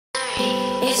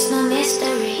It's no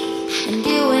mystery. And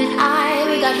you and I,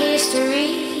 we got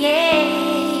history, yeah.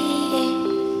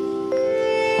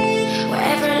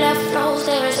 Wherever love flows,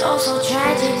 there is also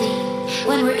tragedy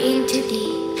when we're in too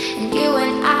deep. And you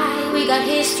and I, we got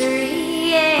history,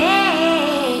 yeah.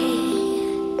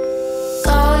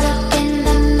 Go look in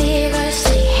the mirror,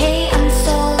 say, hey, I'm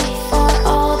sorry for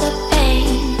all the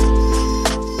pain.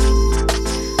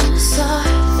 I'm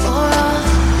sorry for all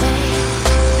the pain.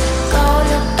 Go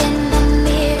look in the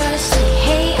mirror, say,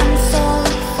 hey, I'm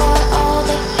sorry for all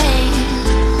the pain.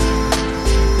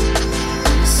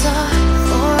 I'm sorry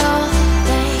for all the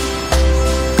pain.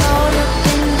 Go look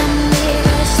in the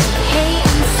mirror, say, hey,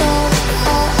 I'm sorry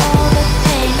for all the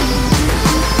pain.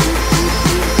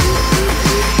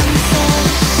 I'm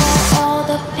sorry for all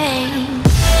the pain.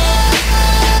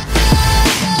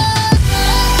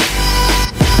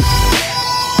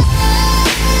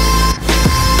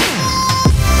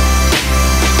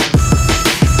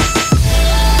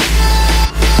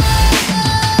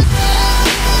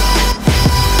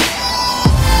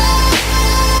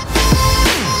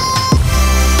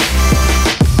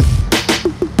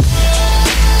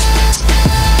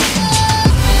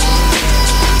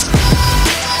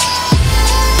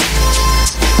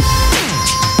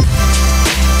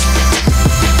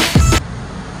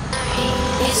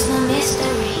 It's no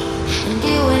mystery, and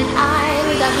you and I,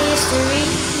 we got history,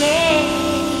 yeah.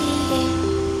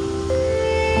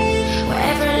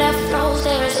 Wherever love flows,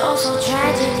 there is also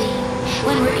tragedy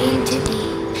when we're in too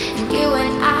deep. And you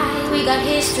and I, we got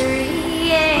history,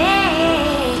 yeah.